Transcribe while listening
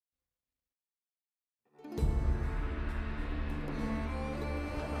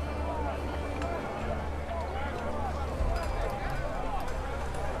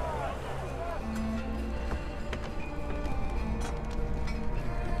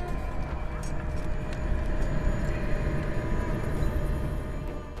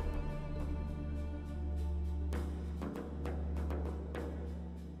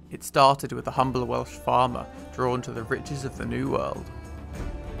It started with a humble Welsh farmer drawn to the riches of the New World.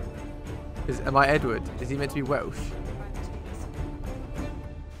 Am I Edward? Is he meant to be Welsh?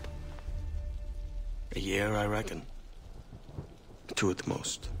 A year, I reckon. 2 at the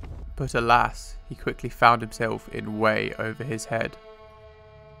most. But alas, he quickly found himself in way over his head.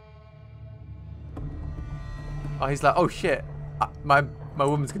 Oh, he's like, oh shit, my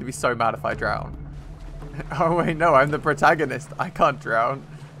woman's gonna be so mad if I drown. Oh wait, no, I'm the protagonist. I can't drown.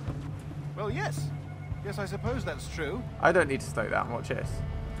 Well, yes. Yes, I suppose that's true. I don't need to slow down. Watch this.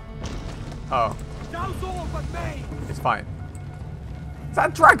 Oh. It's fine. Is that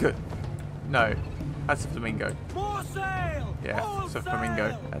a dragon? No. That's a flamingo. More sail! Yeah, it's a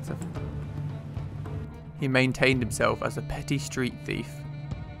flamingo. That's a... He maintained himself as a petty street thief.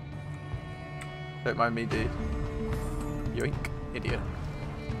 Don't mind me, dude. Yoink. Idiot.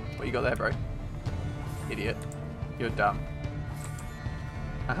 What you got there, bro? Idiot. You're dumb.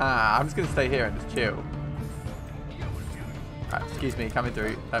 Aha, I'm just going to stay here and just chill. Right, excuse me, coming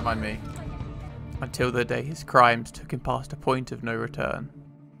through. Don't mind me. Until the day his crimes took him past a point of no return.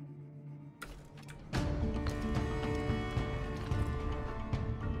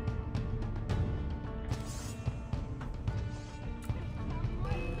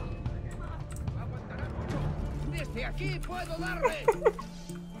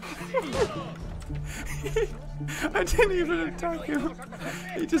 I didn't even attack him.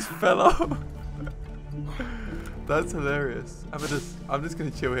 He just fell off. That's hilarious. I'm just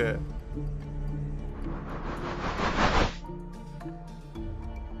gonna chill here.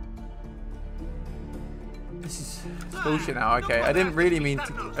 This is bullshit now. Okay, I didn't mean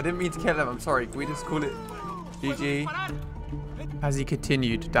to kill him. I'm sorry. Can we just call it GG? As he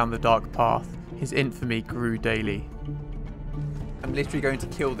continued down the dark path, his infamy grew daily. I'm literally going to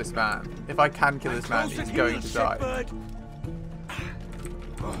kill this man. If I can kill this man, he's going to die.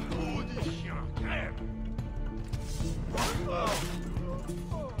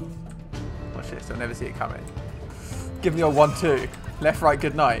 Watch this, I'll never see it coming. Give me a 1-2. Left, right,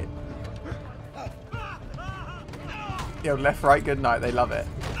 good night. Yo, left, right, good night. They love it.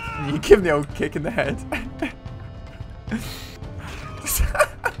 You give me the old kick in the head.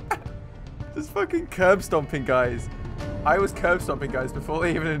 Just fucking curb stomping, guys. I was curb stomping, guys, before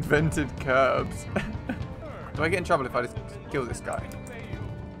they even invented curbs. Do I get in trouble if I just kill this guy?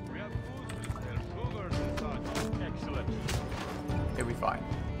 He'll be fine.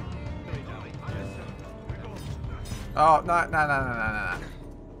 Oh, no.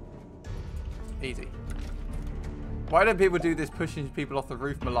 Easy. Why don't people do this pushing people off the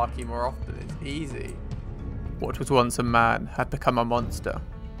roof malarkey more often? It's easy. What was once a man had become a monster.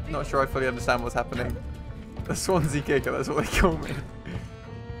 Not sure I fully understand what's happening. The Swansea Kicker, that's what they call me.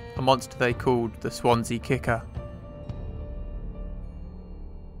 A monster they called the Swansea Kicker.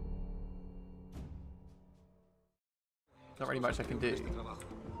 Not really much I can do.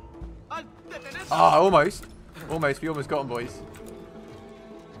 Ah, almost. Almost, we almost got him, boys.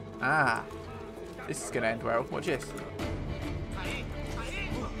 Ah. This is going to end well. Watch this.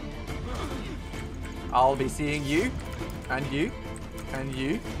 I'll be seeing you. And you. And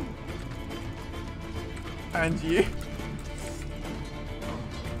you. And you.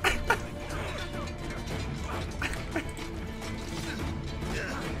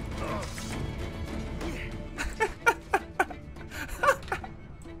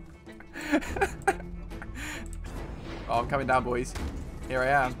 Oh, I'm coming down, boys. Here I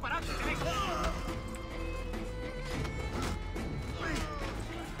am.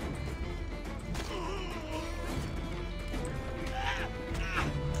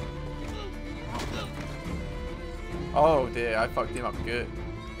 Oh dear, I fucked him up good.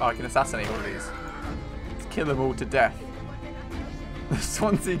 Oh, I can assassinate all of these. Let's kill them all to death. The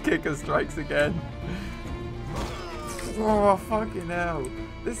Swansea Kicker strikes again. Oh, fucking hell.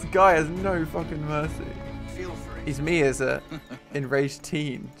 This guy has no fucking mercy. He's me as a enraged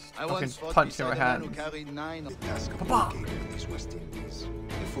teen. Just fucking punching my hand. Papa!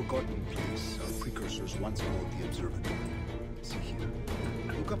 A forgotten place our precursors once called the Observatory. See here.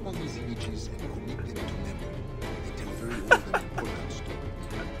 Look upon these images and commit them to memory. They tell very old and important story.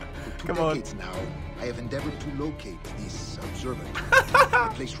 For 2 decades now, I have endeavored to locate this observatory. A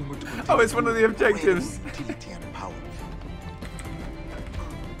place rumored to contain it's one of the objectives. utility and power.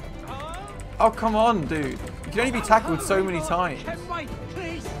 Oh, come on, dude. You can only be tackled so many times.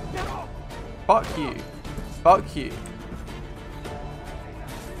 Fuck you. Fuck you.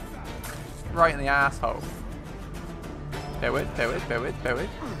 Right in the asshole. Bear with, bear with, bear with, bear with.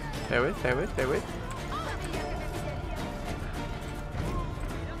 Bear with, bear with, bear with.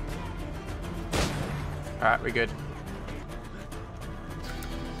 Alright, we're good.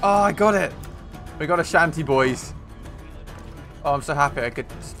 Oh, I got it. We got a shanty, boys. Oh, I'm so happy I could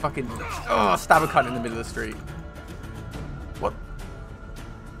just fucking stab a cunt in the middle of the street. What?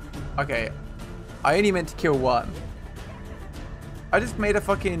 Okay. I only meant to kill one. I just made a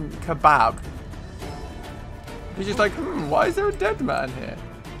fucking kebab. He's just like, why is there a dead man here?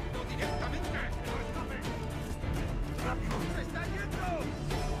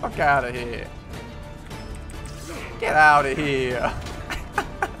 Fuck out of here. Get out of here.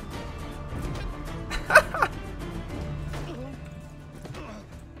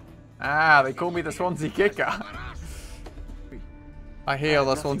 Ah, they call me the Swansea kicker. I hail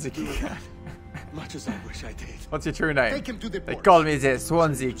the Swansea kicker. Much as I wish I did. What's your true name? Take him to the They port. call me the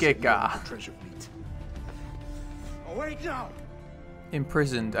Swansea kicker. Treasure fleet. Awake now!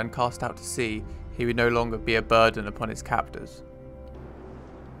 Imprisoned and cast out to sea, he would no longer be a burden upon his captors.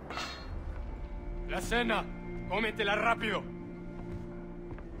 La cena, cómetela rápido.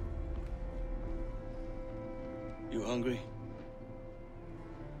 You hungry?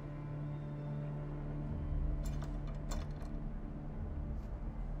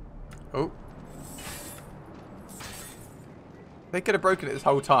 Oh. They could have broken it this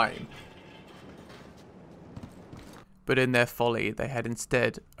whole time. But in their folly, they had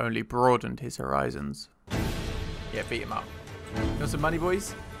instead only broadened his horizons. Yeah, beat him up. You want some money,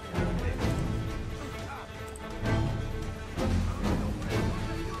 boys?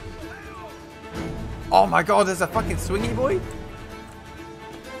 Oh my god, there's a fucking swingy boy?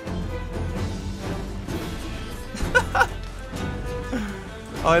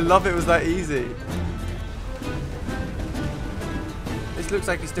 I love it was that easy. This looks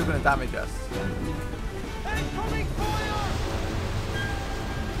like he's still going to damage us. Incoming fire!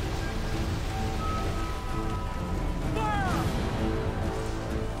 Fire!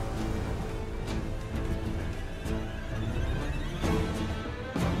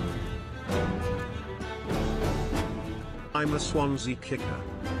 I'm a Swansea kicker.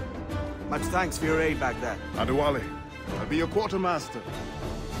 Much thanks for your aid back there. Adewale, I'll be your quartermaster.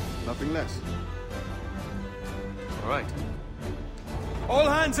 Nothing less. All right. All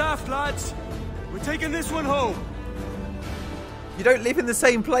hands aft, lads. We're taking this one home. You don't live in the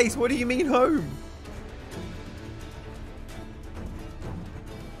same place. What do you mean home?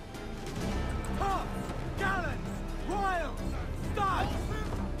 Puffs, gallants, royals, studs!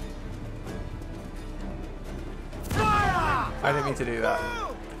 Fire! I didn't mean to do that.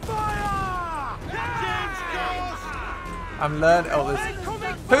 Fire! Engines, I'm learning. Oh, there's...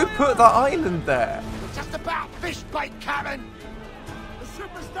 Who put the island there? Just about fish bait, Captain! The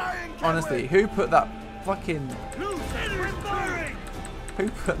ship is dying, Honestly, who put that fucking... firing! Who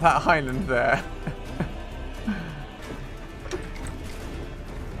put that island there?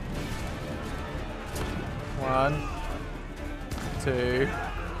 One, 2,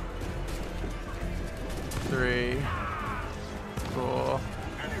 3, 4.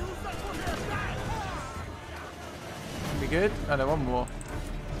 We good? Oh no, one more.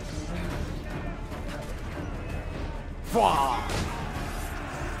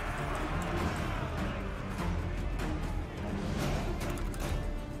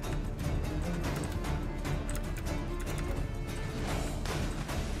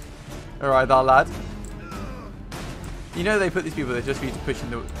 Alright, that lad. You know they put these people there just for you to push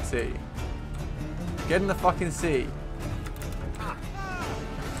in the sea. Get in the fucking sea.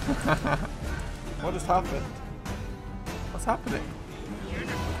 What has happened? What's happening?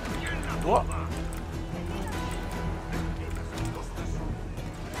 What?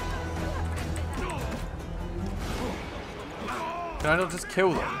 Can I not just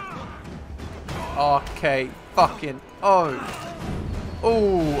kill them? Okay, fucking... Oh.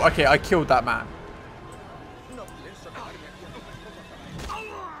 Oh, okay, I killed that man.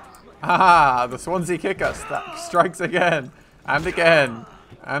 Ah, the Swansea kicker strikes again. And again.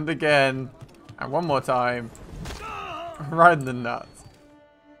 And again. And one more time. Right in the nuts.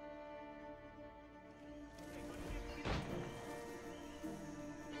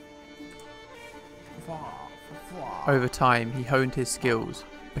 Over time, he honed his skills,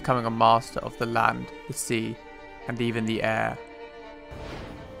 becoming a master of the land, the sea, and even the air.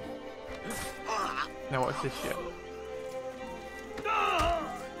 Now watch this shit.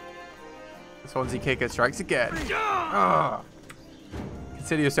 The Swansea kicker strikes again. Ugh.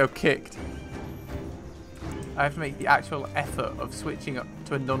 Consider yourself kicked. I have to make the actual effort of switching up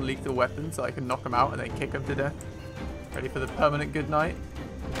to a non-lethal weapon so I can knock him out and then kick him to death. Ready for the permanent good night?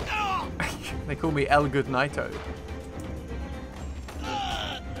 They call me El Good Nighto.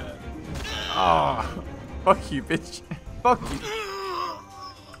 Oh, fuck you, bitch. Fuck you.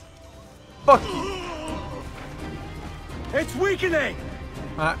 Fuck you. It's weakening.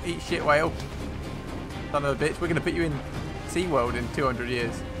 Ah, eat shit, whale. Son of a bitch. We're going to put you in SeaWorld in 200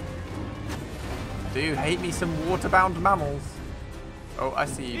 years. Dude, hate me some waterbound mammals. Oh, I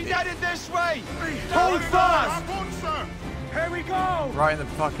see you. He's bitch. headed this way! Hold fast! Here we go! Right in the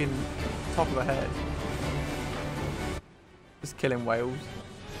fucking top of the head. Just killing whales.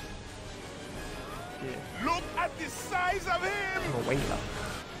 Yeah. Look at the size of him! I'm a whaler.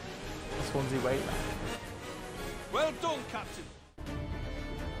 A Swansea whaler. Well done, Captain.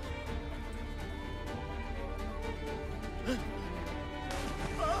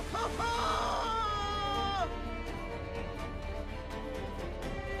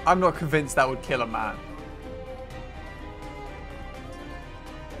 I'm not convinced that would kill a man.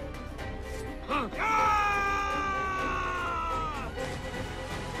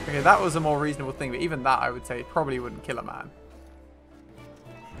 Okay, that was a more reasonable thing, but even that I would say probably wouldn't kill a man.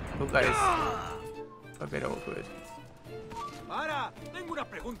 Look, that is a bit awkward.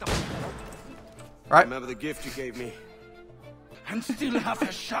 Right? Remember the gift you gave me? And still have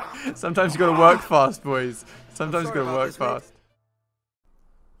a shot. Sometimes you gotta work fast, boys. Sometimes you gotta work fast.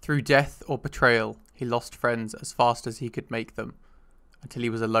 Through death or betrayal, he lost friends as fast as he could make them, until he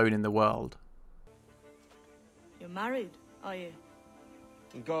was alone in the world. You're married, are you?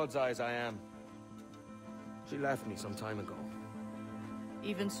 In God's eyes, I am. She left me some time ago.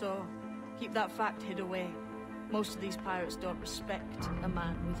 Even so, keep that fact hid away. Most of these pirates don't respect a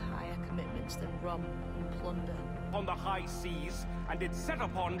man with higher commitments than rum and plunder. On the high seas, and did set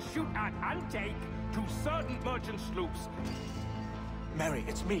upon, shoot at, and take to certain merchant sloops. Mary,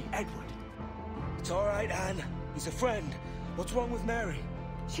 it's me, Edward. It's all right, Anne. He's a friend. What's wrong with Mary?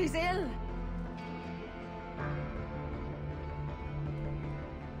 She's ill.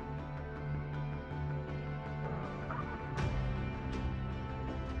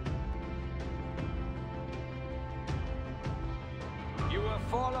 You were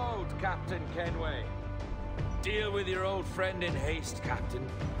followed, Captain Kenway. Deal with your old friend in haste, Captain.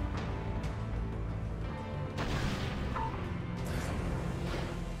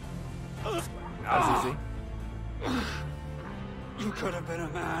 That was easy. You could have been a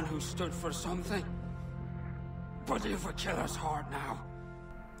man who stood for something, but you've a killer's heart now.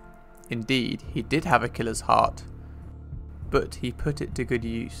 Indeed, he did have a killer's heart, but he put it to good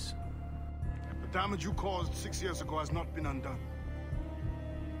use. The damage you caused 6 years ago has not been undone.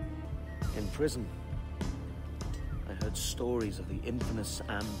 In prison, I heard stories of the infamous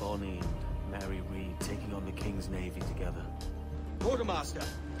Anne Bonny and Mary Read taking on the King's Navy together. Quartermaster!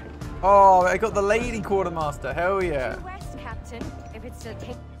 Oh, I got the lady quartermaster. Hell yeah. Due west, Captain. If it's still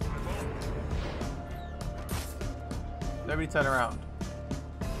take. Nobody turn around.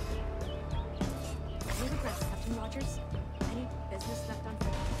 Any regrets, Captain Rogers? Any business left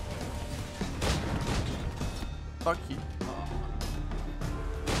unfinished? Fuck you.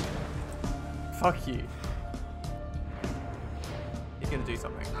 Fuck you. He's gonna do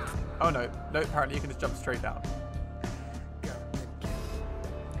something. Oh no. No, apparently you can just jump straight down.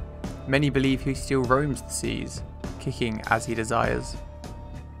 Many believe he still roams the seas, kicking as he desires.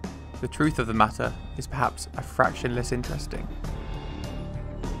 The truth of the matter is perhaps a fraction less interesting.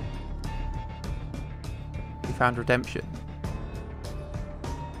 He found redemption.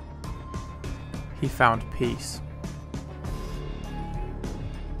 He found peace.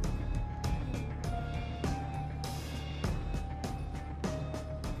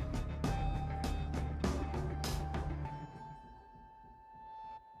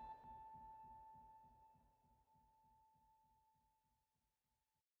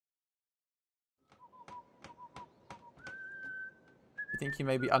 I think you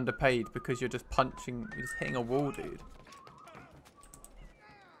may be underpaid because you're just hitting a wall, dude.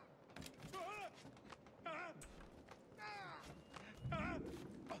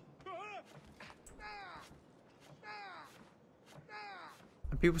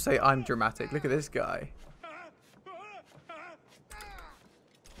 And people say I'm dramatic. Look at this guy.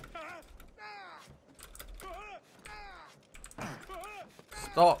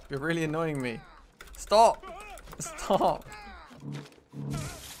 Stop, you're really annoying me. Stop! Stop!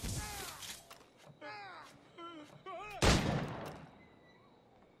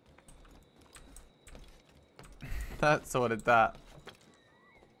 That sorted that.